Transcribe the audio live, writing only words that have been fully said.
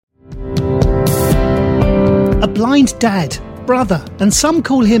blind dad, brother, and some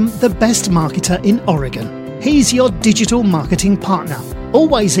call him the best marketer in Oregon. He's your digital marketing partner,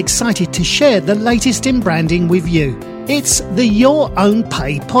 always excited to share the latest in branding with you. It's the Your Own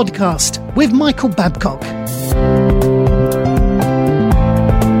Pay podcast with Michael Babcock.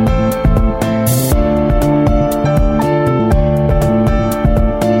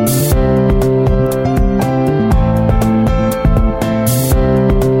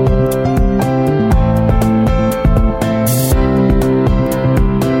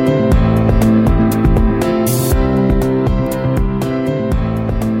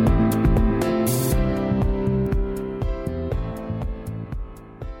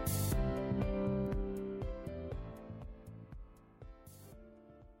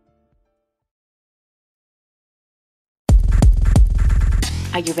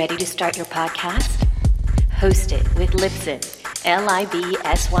 Are you ready to start your podcast? Host it with Libsyn,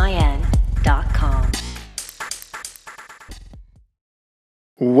 LIBSYN.com.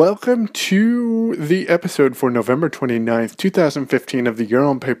 Welcome to the episode for November 29th, 2015 of the Your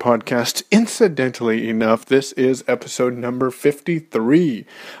Own Pay podcast. Incidentally enough, this is episode number 53.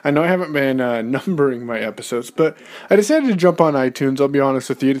 I know I haven't been numbering my episodes, but I decided to jump on iTunes, I'll be honest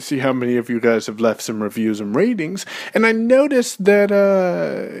with you, to see how many of you guys have left some reviews and ratings. And I noticed that,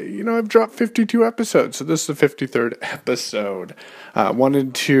 I've dropped 52 episodes, so this is the 53rd episode.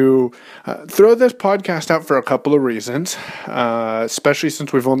 Wanted to throw this podcast out for a couple of reasons, especially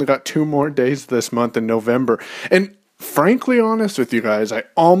since we've only got 2 more days this month in November. And frankly honest with you guys, I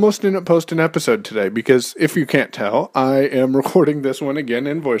almost didn't post an episode today because if you can't tell, I am recording this one again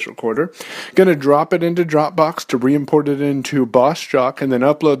in Voice Recorder. Gonna drop it into Dropbox to re-import it into BossJock and then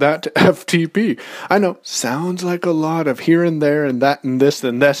upload that to FTP. I know, sounds like a lot of here and there and that and this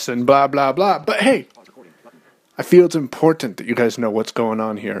and blah, blah, blah. But hey, I feel it's important that you guys know what's going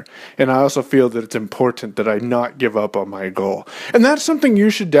on here. And I also feel that it's important that I not give up on my goal. And that's something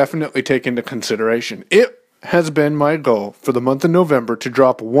you should definitely take into consideration. It has been my goal for the month of November to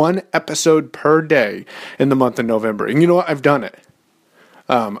drop 1 episode per day in the month of November. And you know what? I've done it.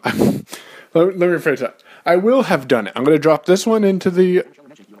 Let me rephrase that. I will have done it. I'm going to drop this one into the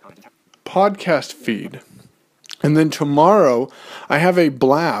podcast feed. And then tomorrow, I have a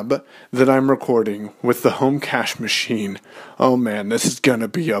blab that I'm recording with the Home Cash Machine. Oh man, this is going to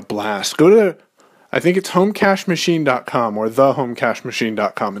be a blast. Go to, I think it's homecashmachine.com or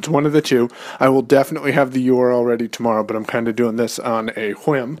thehomecashmachine.com. It's one of the two. I will definitely have the URL ready tomorrow, but I'm kind of doing this on a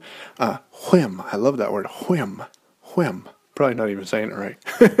whim. Whim. I love that word. Whim. Probably not even saying it right.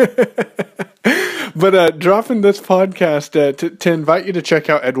 But dropping this podcast to invite you to check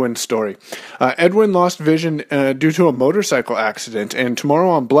out Edwin's story. Edwin lost vision due to a motorcycle accident, and tomorrow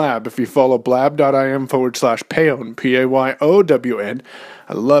on Blab, if you follow blab.im/payon, P-A-Y-O-W-N,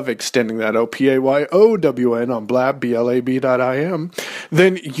 I love extending that P-A-Y-O-W-N on Blab, blab.im,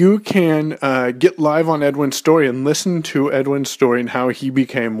 then you can get live on Edwin's story and listen to Edwin's story and how he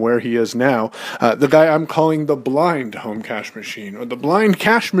became where he is now. The guy I'm calling the blind home cash machine, or the blind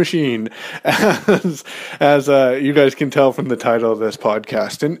cash machine, as you guys can tell from the title of this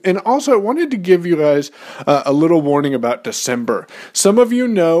podcast. And also, I wanted to give you guys a little warning about December. Some of you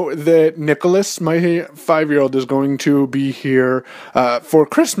know that Nicholas, my 5-year-old, is going to be here for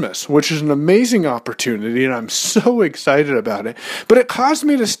Christmas, which is an amazing opportunity, and I'm so excited about it. But it caused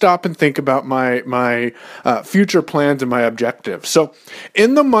me to stop and think about my future plans and my objectives. So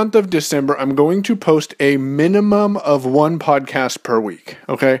in the month of December, I'm going to post a minimum of 1 podcast per week,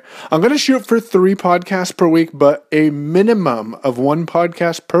 okay? I'm going to shoot for 3 podcasts per week, but a minimum of 1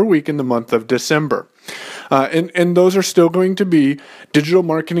 podcast per week in the month of December. And those are still going to be digital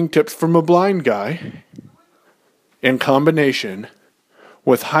marketing tips from a blind guy in combination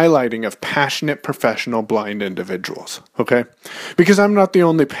with highlighting of passionate professional blind individuals, okay? Because I'm not the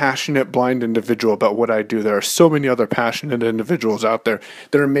only passionate blind individual about what I do. There are so many other passionate individuals out there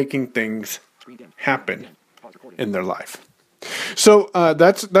that are making things happen in their life. So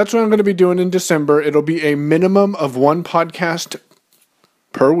that's what I'm going to be doing in December. It'll be a minimum of 1 podcast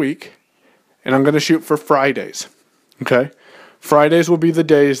per week, and I'm going to shoot for Fridays, okay? Fridays will be the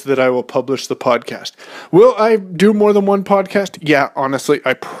days that I will publish the podcast. Will I do more than 1 podcast? Yeah, honestly,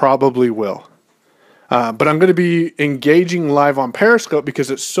 I probably will. But I'm going to be engaging live on Periscope because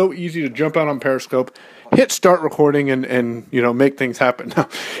it's so easy to jump out on Periscope, hit start recording, and make things happen. Now,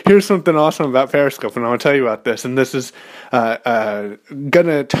 here's something awesome about Periscope, and I want to tell you about this. And this is going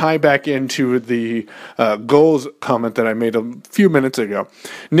to tie back into the goals comment that I made a few minutes ago.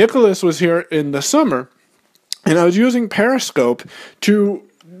 Nicholas was here in the summer, and I was using Periscope to,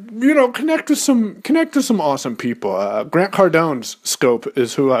 connect with some awesome people. Grant Cardone's scope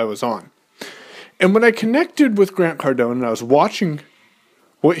is who I was on. And when I connected with Grant Cardone and I was watching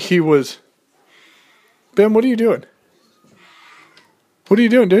what he was... Ben, what are you doing? What are you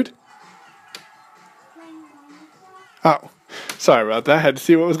doing, dude? Oh, sorry about that. I had to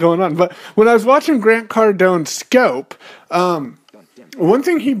see what was going on. But when I was watching Grant Cardone's scope, one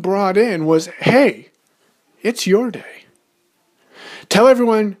thing he brought in was, hey, it's your day. Tell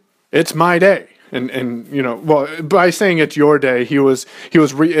everyone it's my day. And you know, well, by saying it's your day, he was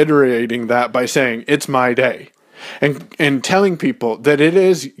reiterating that by saying it's my day. And telling people that it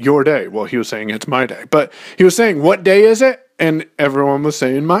is your day. Well, he was saying it's my day. But he was saying, what day is it? And everyone was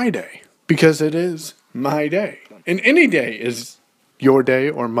saying my day. Because it is my day. And any day is your day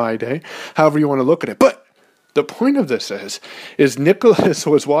or my day. However you want to look at it. But the point of this is Nicholas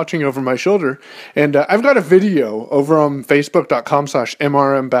was watching over my shoulder, and I've got a video over on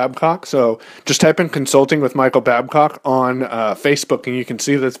facebook.com/MRMBabcock, so just type in Consulting with Michael Babcock on Facebook, and you can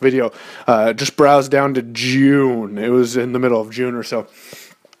see this video. Just browse down to June. It was in the middle of June or so.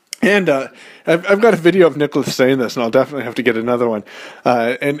 And I've got a video of Nicholas saying this, and I'll definitely have to get another one.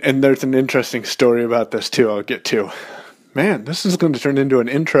 And there's an interesting story about this, too, I'll get to. Man, this is going to turn into an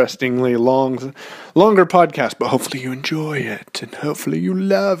interestingly longer podcast, but hopefully you enjoy it and hopefully you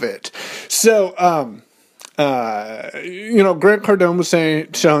love it. So, you know, Grant Cardone was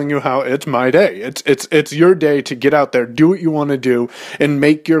telling you how it's my day. It's your day to get out there, do what you want to do, and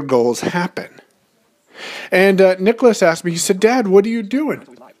make your goals happen. And Nicholas asked me, he said, Dad, what are you doing?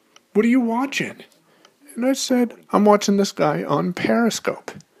 What are you watching? And I said, I'm watching this guy on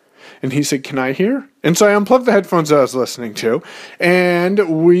Periscope. And he said, can I hear? And so I unplugged the headphones that I was listening to,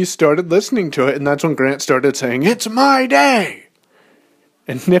 and we started listening to it, and that's when Grant started saying, it's my day.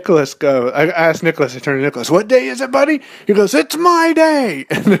 And I asked Nicholas, I turned to Nicholas, what day is it, buddy? He goes, it's my day.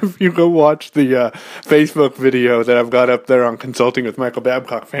 And if you go watch the Facebook video that I've got up there on Consulting with Michael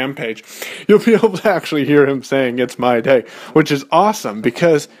Babcock fan page, you'll be able to actually hear him saying, it's my day, which is awesome,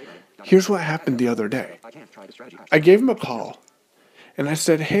 because here's what happened the other day. I gave him a call. And I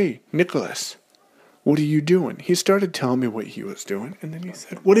said, hey, Nicholas, what are you doing? He started telling me what he was doing. And then he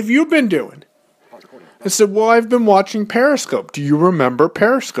said, what have you been doing? I said, well, I've been watching Periscope. Do you remember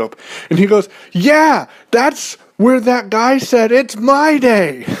Periscope? And he goes, yeah, that's where that guy said, it's my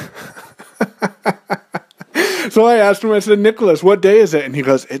day. So I asked him, I said, Nicholas, what day is it? And he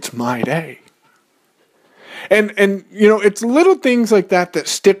goes, it's my day. And you know, it's little things like that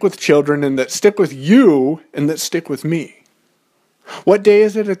stick with children and that stick with you and that stick with me. What day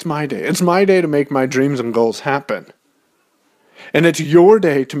is it? It's my day. It's my day to make my dreams and goals happen. And it's your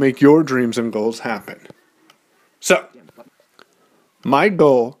day to make your dreams and goals happen. So, my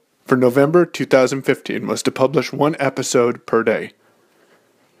goal for November 2015 was to publish 1 episode per day.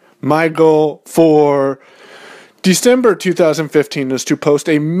 My goal for December 2015 is to post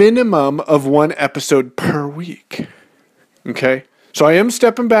a minimum of 1 episode per week. Okay? So I am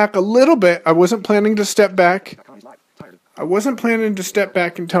stepping back a little bit. I wasn't planning to step back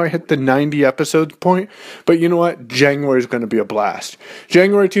until I hit the 90 episodes point. But you know what? January is going to be a blast.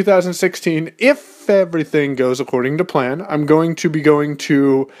 January 2016, if everything goes according to plan, I'm going to be going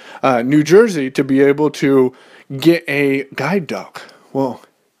to New Jersey to be able to get a guide dog. Well,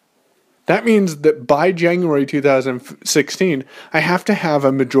 that means that by January 2016, I have to have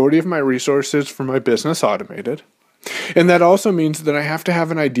a majority of my resources for my business automated. And that also means that I have to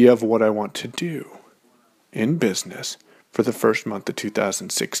have an idea of what I want to do in business for the first month of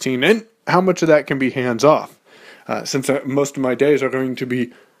 2016, and how much of that can be hands-off, since most of my days are going to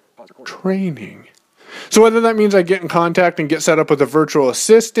be training. So whether that means I get in contact and get set up with a virtual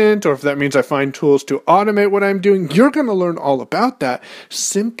assistant, or if that means I find tools to automate what I'm doing, you're going to learn all about that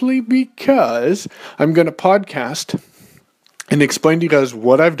simply because I'm going to podcast and explain to you guys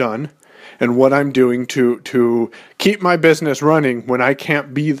what I've done and what I'm doing to keep my business running when I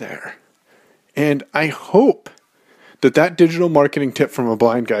can't be there. And I hope that digital marketing tip from a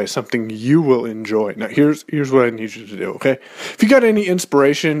blind guy is something you will enjoy. Now, here's what I need you to do, okay? If you got any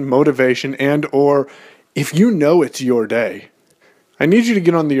inspiration, motivation, and or if you know it's your day, I need you to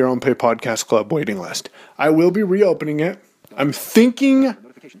get on the Your Own Pay Podcast Club waiting list. I will be reopening it. I'm thinking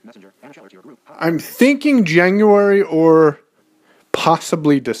January or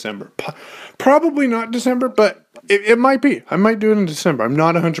possibly December. Probably not December, but It might be. I might do it in December. I'm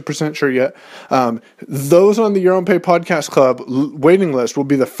not 100% sure yet. Those on the Your Own Pay Podcast Club waiting list will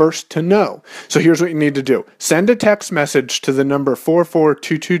be the first to know. So here's what you need to do. Send a text message to the number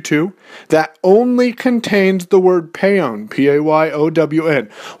 44222 that only contains the word payown, P-A-Y-O-W-N.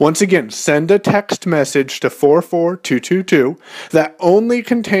 Once again, send a text message to 44222 that only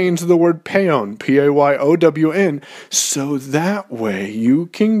contains the word payown, P-A-Y-O-W-N, so that way you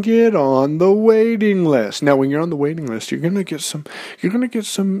can get on the waiting list. Now, when you're on the waiting list, you're gonna get some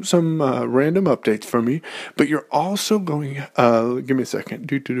random updates from me, but you're also going. Give me a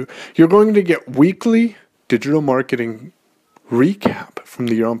second. You're going to get weekly digital marketing recap from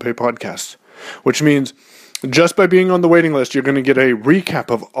the Your Own Pay podcast, which means just by being on the waiting list, you're going to get a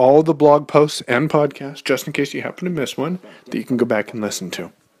recap of all the blog posts and podcasts, just in case you happen to miss one, that you can go back and listen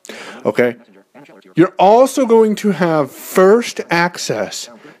to. Okay. You're also going to have first access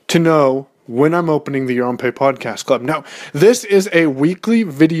to know when I'm opening the Your Own Pay Podcast Club. Now, this is a weekly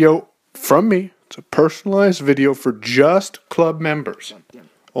video from me. It's a personalized video for just club members.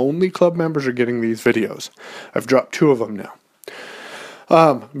 Only club members are getting these videos. I've dropped 2 of them now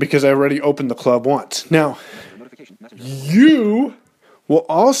because I already opened the club once. Now, you will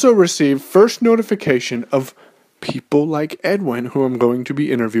also receive first notification of people like Edwin, who I'm going to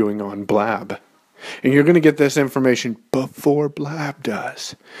be interviewing on Blab. And you're going to get this information before Blab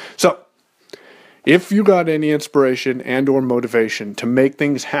does. So, if you got any inspiration and or motivation to make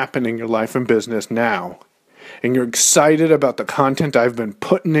things happen in your life and business now, and you're excited about the content I've been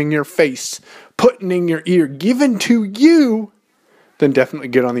putting in your face, putting in your ear, given to you, then definitely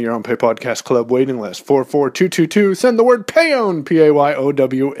get on the Your Own Pay Podcast Club waiting list. 44222. Send the word payown,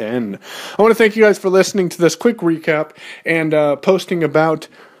 P-A-Y-O-W-N. I want to thank you guys for listening to this quick recap and posting about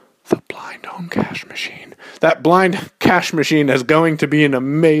the blind home cash machine. That blind cash machine is going to be an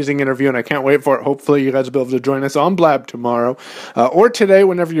amazing interview, and I can't wait for it. Hopefully you guys will be able to join us on Blab tomorrow or today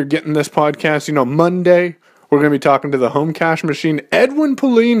whenever you're getting this podcast. You know, Monday, we're going to be talking to the home cash machine, Edwin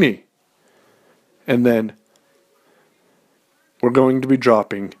Polini. And then we're going to be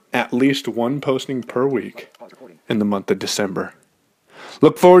dropping at least 1 posting per week in the month of December.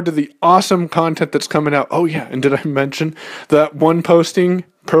 Look forward to the awesome content that's coming out. Oh yeah, and did I mention that 1 posting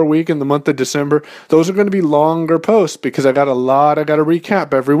per week in the month of December? Those are going to be longer posts because I got to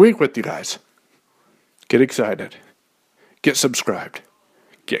recap every week with you guys. Get excited. Get subscribed.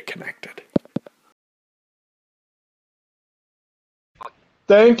 Get connected.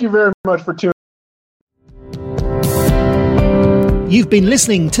 Thank you very much for tuning. You've been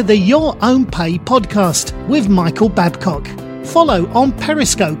listening to the Your Own Pay podcast with Michael Babcock. Follow on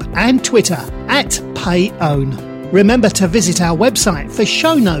Periscope and Twitter at PayOwn. Remember to visit our website for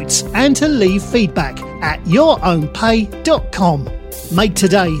show notes and to leave feedback at yourownpay.com. Make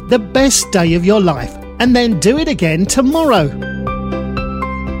today the best day of your life and then do it again tomorrow.